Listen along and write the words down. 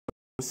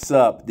What's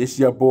up? This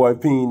your boy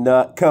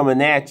Peanut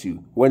coming at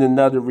you with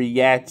another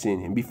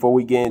reaction. And before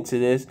we get into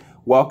this,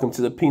 welcome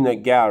to the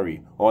Peanut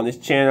Gallery. On this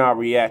channel, I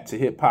react to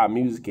hip-hop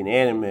music and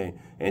anime.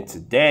 And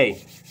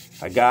today,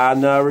 I got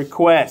another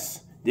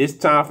request. This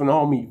time from the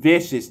homie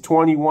Vicious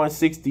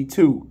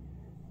 2162.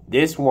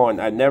 This one,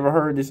 I never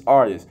heard this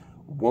artist.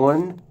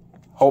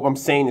 Hope I'm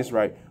saying this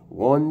right.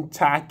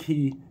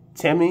 WunTayk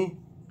Timmy,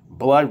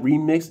 Blood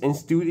Remix in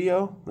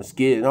studio. Let's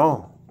get it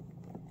on.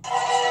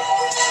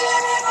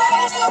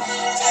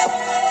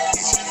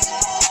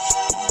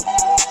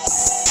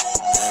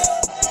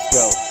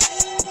 Go.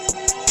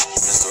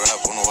 Mr. Rap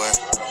on the way.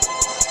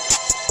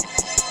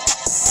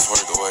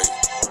 Swear the way.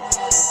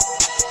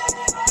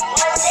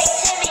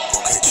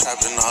 Okay,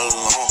 trapping all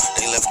alone.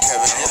 They left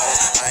Kevin alone.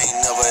 I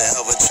ain't never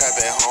ever trap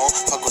at home.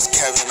 Fuck was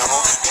Kevin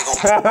on. They gon'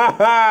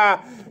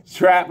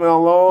 trapping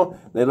alone.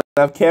 They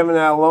left Kevin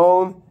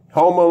alone.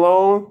 Home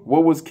alone.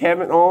 What was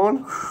Kevin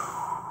on?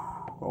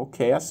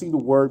 Okay, I see the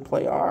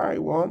wordplay. All right,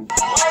 one.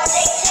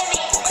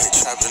 Okay,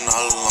 trapping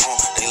all alone.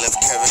 They left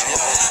Kevin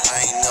alone.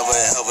 I ain't never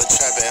ever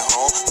trap at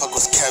home. Fuck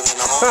was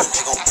Kevin on. They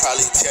gon'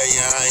 probably tell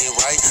you I ain't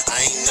right.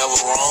 I ain't never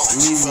wrong.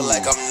 She feel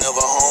like I'm never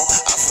home.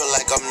 I feel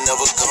like I'm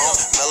never gone.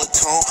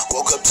 Melatonin.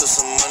 Woke up to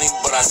some money,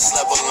 but I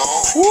slept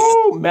alone.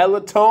 Woo!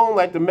 Melatonin,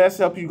 like the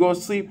mess up you go to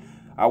sleep.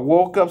 I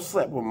woke up,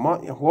 slept with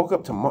money. I woke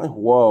up to money.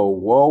 Whoa,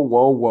 whoa,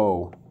 whoa,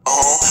 whoa.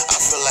 I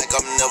feel like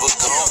I'm never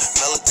gone.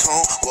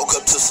 Melatonin. Woke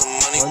up to some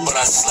money, but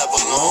I slept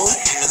alone.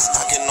 Demons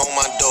knocking on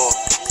my door.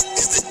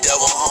 Is the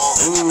devil home?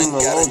 I done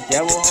got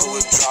addicted to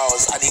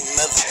withdrawals. I need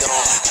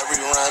methadone. Every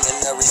rhyme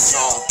and every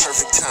song.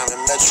 Perfect time and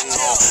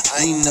metronome.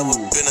 I ain't never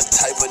been a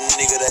type of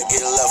nigga that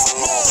get left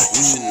alone.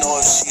 You should know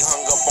if she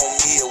hung up on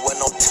me, it wasn't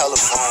no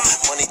telephone.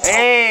 Money talk.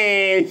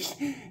 Hey,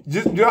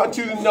 just want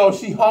you to know,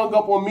 she hung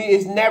up on me.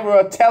 It's never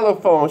a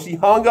telephone. She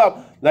hung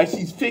up like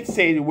she's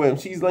fixated with him.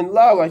 She's in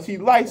love, like she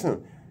likes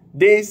him.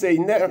 They say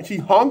never. She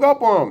hung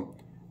up on him.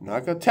 Not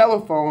like a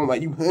telephone,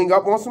 like you hang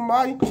up on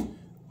somebody.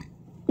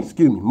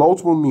 Excuse me,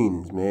 multiple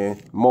meanings, man.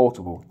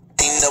 Multiple.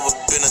 Ain't never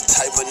been a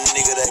type of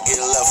nigga that get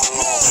left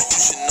alone. You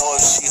should know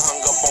if she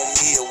hung up on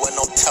me, it wasn't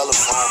no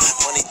telephone.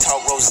 Money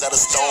talk Rosetta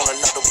Stone,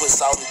 another put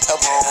salt and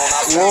pepper on.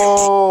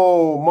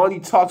 Whoa, Money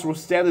Talks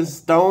Rosetta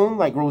Stone,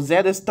 like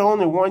Rosetta Stone,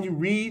 the one you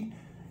read.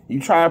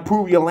 You try to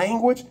prove your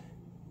language.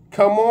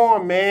 Come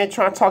on, man,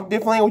 try to talk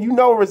different language. You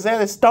know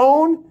Rosetta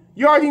Stone?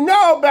 You already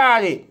know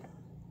about it.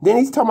 Then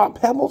he's talking about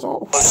pebbles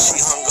on. But she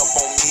hung up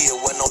on me, it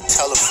wasn't no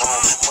telephone.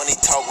 Money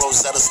talk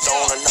Rosetta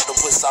Stone, another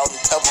put salt and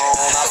pepper on.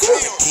 I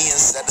found the key and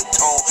set the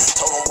tone.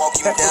 Told him walk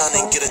you down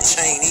and get a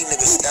chain. These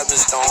niggas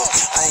stepping stones.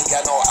 I ain't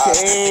got no eyes.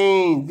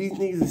 Dang, these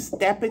niggas are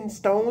stepping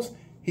stones.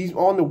 He's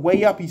on the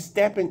way up. He's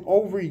stepping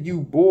over you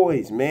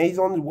boys, man. He's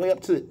on his way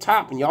up to the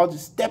top, and y'all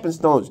just stepping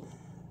stones.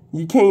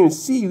 You can't even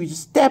see you. He's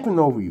just stepping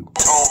over you.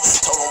 Told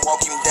him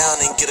walk him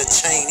down and get a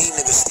chain. These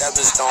niggas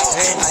stepping stones.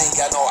 I ain't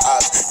got no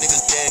eyes.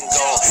 Niggas dead and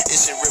gone.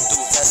 This shit ripped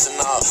through vest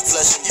and all.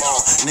 Flesh and bone.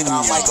 Nigga,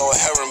 I might go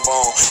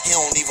herringbone. He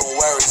don't even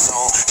wear his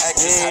own.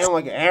 Damn,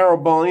 like an arrow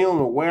bone. He don't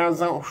know where I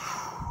was on.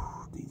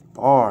 These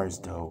bars,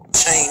 though.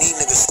 Chain, these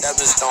niggas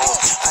stepping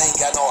stones. I ain't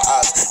got no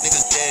eyes.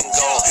 Niggas dead and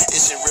gone.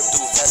 This shit ripped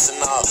through vest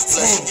and all.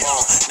 Flesh and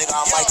bone. Nigga,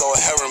 I might go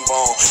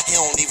herringbone. He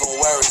don't even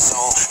wear his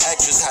own.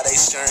 Actress, how they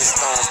sharing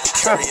stones. But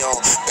carry on.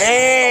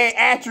 Hey,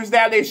 actress,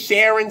 how they're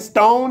sharing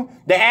stone.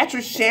 The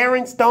actress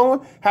Sharon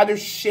Stone, how they're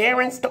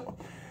sharing stone.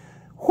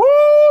 Woo!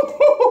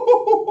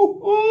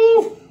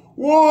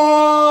 WunTayk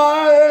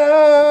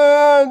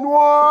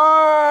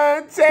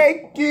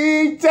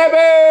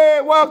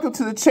Timmy. Welcome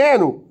to the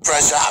channel.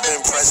 Pressure, I've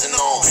been pressing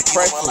on.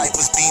 Even my life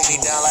was beating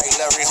me down like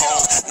Larry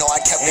Holmes. No, I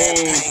kept that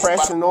pain.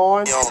 Pressing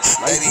on.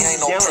 Baby,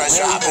 ain't no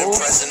pressure. I've been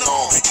pressing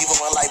on. Even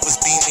my life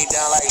was beating me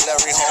down like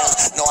Larry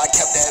Holmes. No, I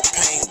kept that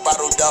pain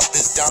bottled up.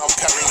 It's Dom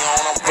Perignon.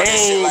 I'm running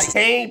shit like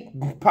pain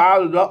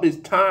bottled up. It's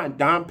time.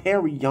 Dom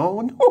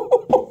Perignon.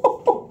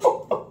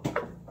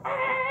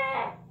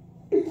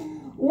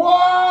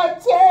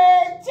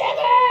 WunTayk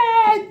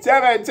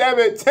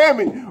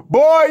Timmy.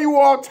 Boy, you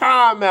on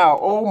timeout.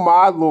 Oh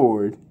my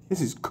Lord. This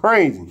is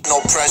crazy.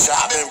 No pressure,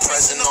 I've been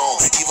pressing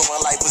on. Even my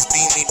life was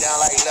beating me down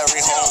like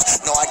Larry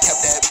Holmes. No, I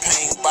kept that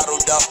pain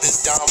bottled up.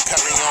 It's Dom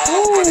Perignon.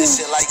 I'm running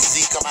shit like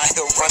Zeke. I'm out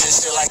here running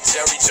shit like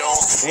Jerry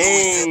Jones.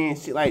 Hey,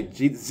 shit like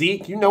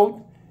Zeke, you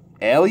know,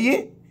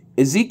 Elliott,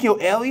 Ezekiel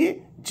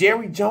Elliott,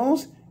 Jerry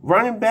Jones,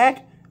 running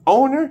back,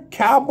 owner,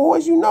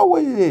 Cowboys, you know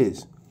what it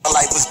is. My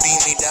life was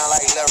beating me down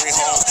like Larry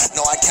Holmes.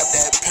 No, I kept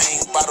that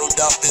pain bottled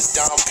up. It's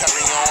Dom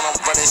Perignon. I'm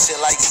running shit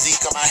like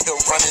Zeke. I'm out here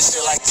running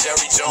shit like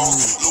Jerry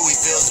Jones.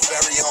 Louisville's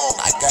very own.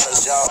 I got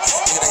us, y'all.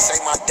 Nigga, they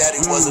say my daddy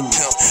was a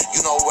pimp.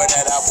 You know where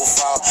that apple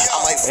fall. I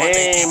might front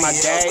my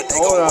daddy.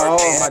 Hold on.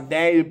 My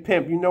daddy a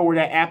pimp. You know where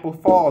that apple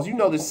falls. You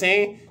know the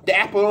saying. The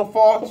apple don't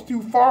fall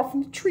too far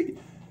from the tree.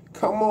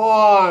 Come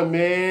on,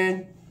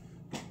 man.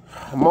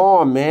 Come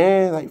on,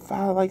 man. Like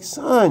father, like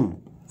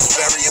son.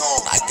 Very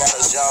own. I got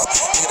us, y'all.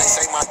 Nigga, they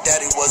Say my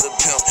daddy was a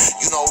pimp.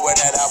 You know where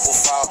that apple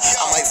fall.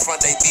 I might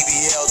front they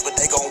BBLs, but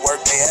they gon'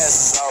 work their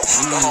asses off.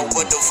 Don't know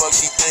what the fuck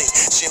she think.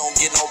 She don't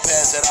get no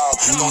pass at all.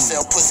 Don't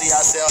sell pussy, I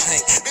sell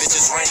Hank.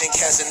 Bitches raining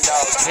cats and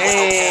dogs.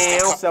 Hey, I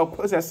don't sell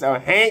pussy, I sell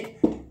Hank.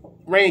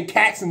 Raining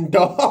cats and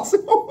dogs.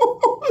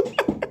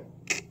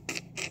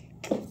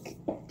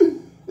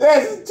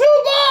 This is too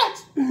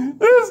much.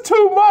 This is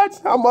too much.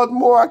 How much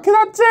more can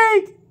I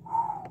take?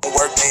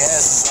 Work their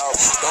asses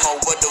off. Don't know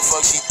what the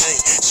fuck she think.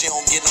 She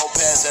don't get no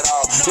pass at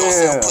all. Don't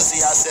sell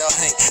pussy, I sell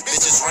Hank.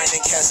 Bitches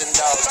raining cats and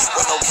dogs.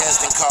 With no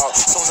casting call.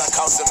 Soon as I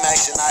caught some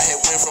action, I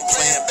had went from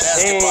playing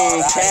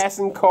basketball. Hey,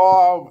 casting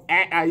call.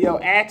 Yo,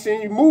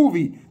 action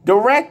movie.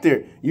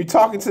 Director. You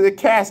talking to the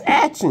cast.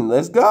 Action.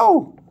 Let's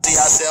go. See,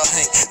 I sell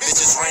Hank,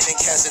 bitches raining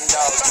cats and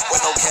dogs,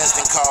 with no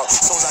casting call.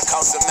 Soon as I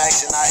caught some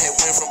action, I had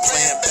went from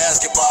playing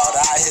basketball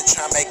to out here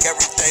trying to make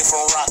everything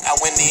from rock. I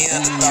went the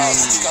underdog,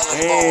 skull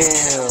and bones,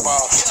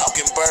 cannonball,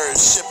 talking birds,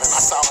 shipping.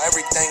 I saw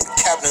everything the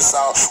captain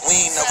saw.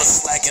 We ain't never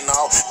slacking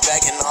off,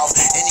 backing off.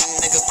 Any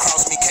nigga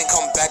cross me can't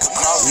come back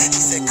across. He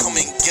said, come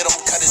and get him,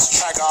 cut his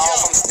track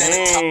off. I'm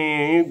standing top.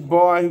 Hey,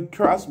 boy,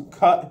 cross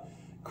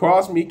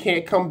me,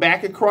 can't come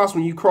back across.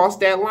 When you cross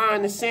that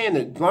line in the sand,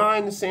 the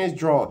line in the sand's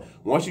drawn.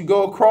 Once you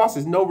go across,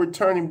 there's no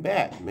returning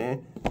back,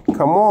 man.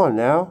 Come on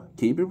now,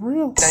 keep it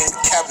real. Thank the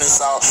captain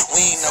saw,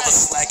 we ain't never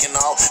slacking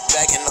off,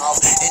 backing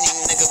off. Any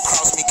nigga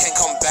cross me can't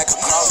come back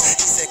across.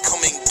 He said,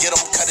 come and get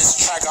him, cut his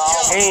track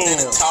off. I'm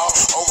standing tall,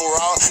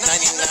 overall,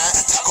 99,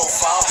 taco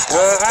fall.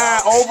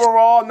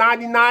 Overall,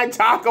 99,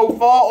 taco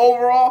fall.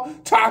 Overall,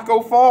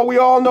 taco fall. We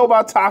all know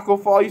about taco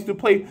fall. He used to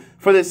play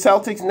for the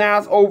Celtics. Now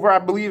it's over, I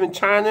believe, in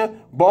China,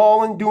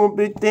 balling, doing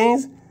big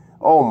things.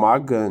 Oh my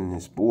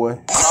goodness, boy.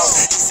 He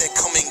said,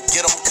 come and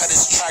get him, cut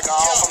his track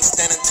off. I'm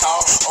standing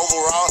tall,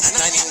 overall,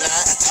 99,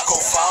 taco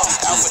fall,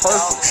 alpha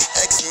dog,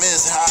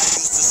 X-Miss, how I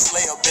used to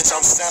slay a bitch,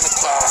 I'm Santa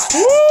Claus.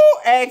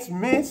 Woo,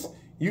 X-Miss,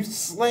 you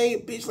slay a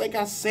bitch like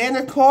a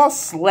Santa Claus,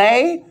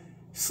 slay?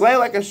 Slay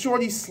like a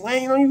shorty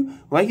slaying on you?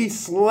 Like he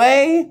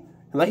slay?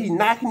 Like he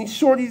knocking these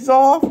shorties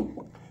off?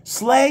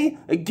 Slay,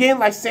 again,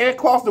 like Santa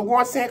Claus, the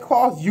one Santa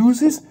Claus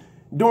uses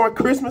during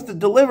Christmas to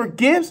deliver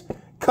gifts?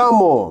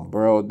 Come on,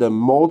 bro. The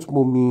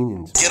multiple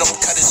meanings. Get him,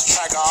 cut his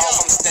track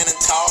off. I'm standing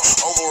tall.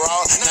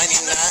 Overall,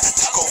 99.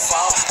 Taco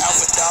fall.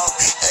 Alpha dog.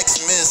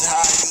 X-Miss.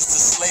 How I used to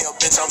slay a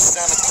bitch. I'm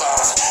Santa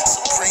Claus.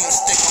 Supreme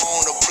sticker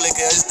on the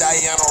blicker. It's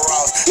Diana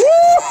Ross.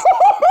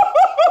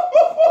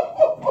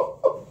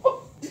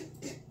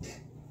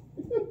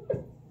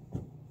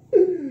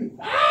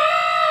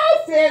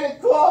 Santa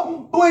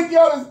Claus. Blicky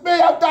on the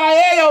spin. I'm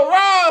Diana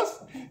Ross.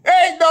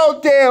 Ain't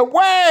no damn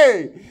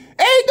way.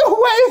 Ain't no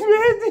way,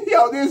 man.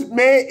 Yo,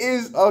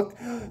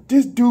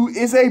 this dude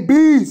is a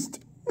beast.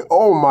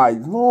 Oh my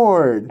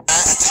Lord.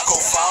 Taco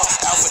fall,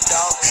 alpha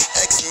dog,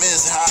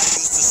 X-Miss, how I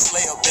used to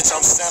slay a bitch,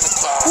 I'm Santa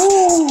Claus.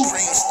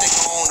 Supreme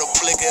sticker on the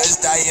blicker,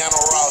 it's Diana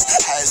Ross.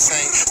 I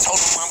sang,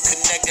 told him I'm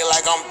connected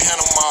like I'm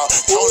Panama.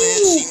 Told her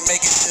if she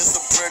make it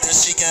disappear, then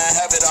she can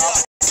have it all.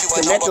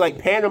 Connected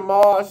like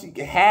Panama, she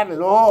can have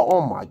it all.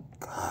 Oh my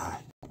God.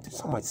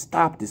 Somebody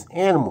stop this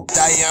animal.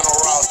 Diana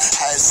Ross,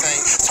 I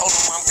sang, told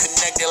him I'm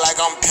connected like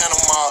I'm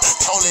Panama.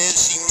 Told her if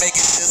she make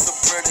it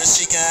disappear, then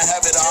she can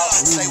have it all.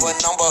 Say what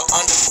number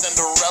under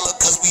Cinderella,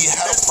 cause we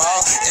had a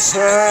ball.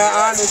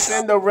 Under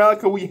Cinderella,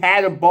 cause we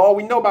had a ball.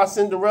 We know about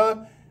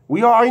Cinderella.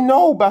 We already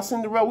know about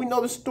Cinderella. We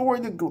know the story,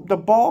 the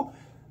ball.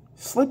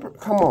 Slipper,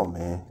 come on,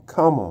 man.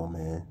 Come on,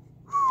 man.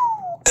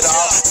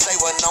 Say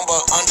what number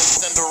under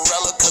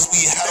Cinderella, cause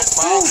we had a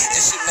ball. It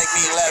should make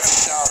me laugh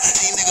at y'all.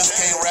 These niggas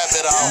can't rap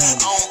it all. I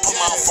don't put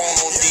my phone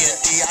on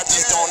D&D, I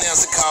just don't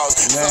answer calls.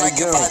 Feel like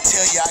if I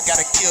tell you I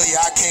gotta kill you,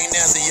 I can't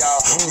answer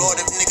y'all.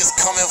 Lord, if niggas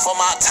coming from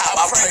my top,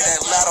 I pray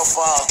that ladder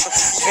fall.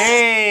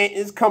 Hey,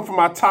 it's come from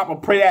my top, I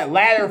pray that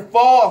ladder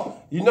fall.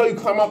 You know you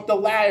come up the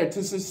ladder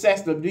to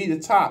success to be the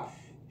top.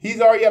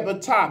 He's already up the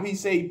top. He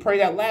say, pray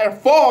that ladder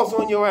falls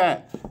on your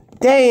ass.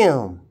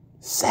 Damn.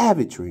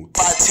 Savagery. If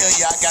I tell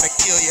you I gotta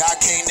kill you, I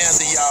can't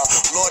answer y'all.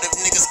 Lord, if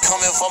niggas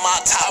coming for my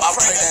top, I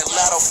pray that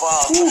ladder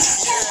fall.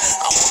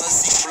 I wanna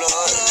see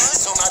blood.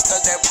 Soon I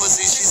touch that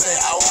pussy, she say,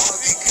 I wanna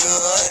be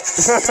good.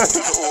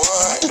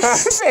 What?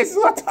 She said,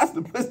 soon I touch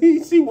the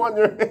pussy, she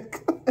wondering.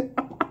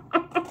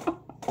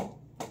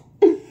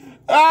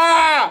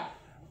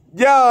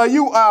 Yo,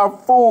 you are a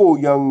fool,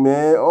 young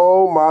man.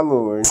 Oh my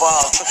Lord. I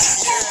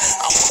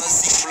wanna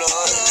see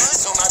blood.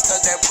 Soon I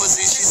touch that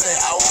pussy, she say,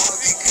 I wanna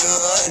be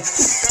good.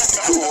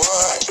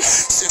 What?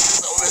 Shit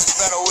is always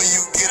better when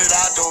you get it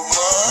out the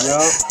mud.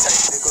 Yep.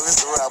 Technical, it's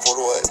the rap on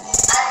the way.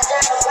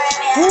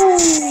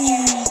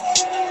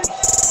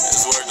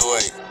 It's worth the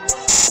wait.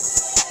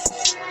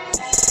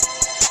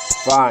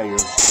 Fire.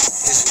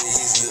 This shit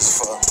easy as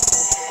fuck.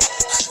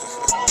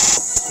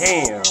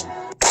 Damn.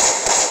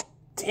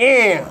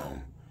 Damn.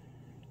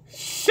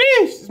 Sheesh.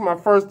 This is my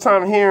first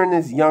time hearing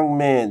this young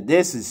man.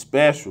 This is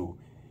special.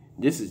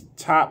 This is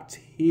top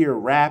tier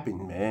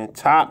rapping, man.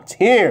 Top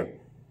tier.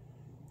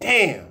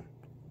 Damn.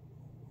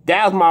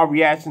 That was my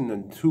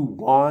reaction to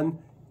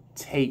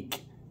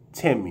WunTayk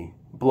Timmy.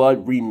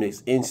 Blood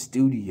remix in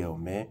studio,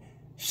 man.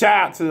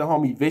 Shout out to the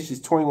homie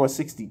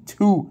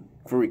Vicious2162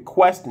 for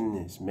requesting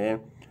this,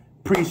 man.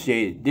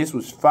 Appreciate it. This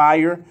was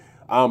fire.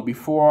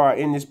 Before I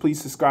end this,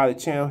 please subscribe to the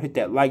channel, hit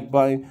that like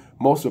button.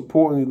 Most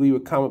importantly, leave a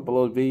comment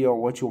below the video on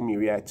what you want me to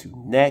react to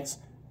next.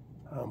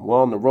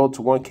 We're on the road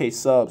to 1K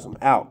subs. I'm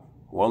out.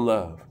 One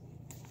love.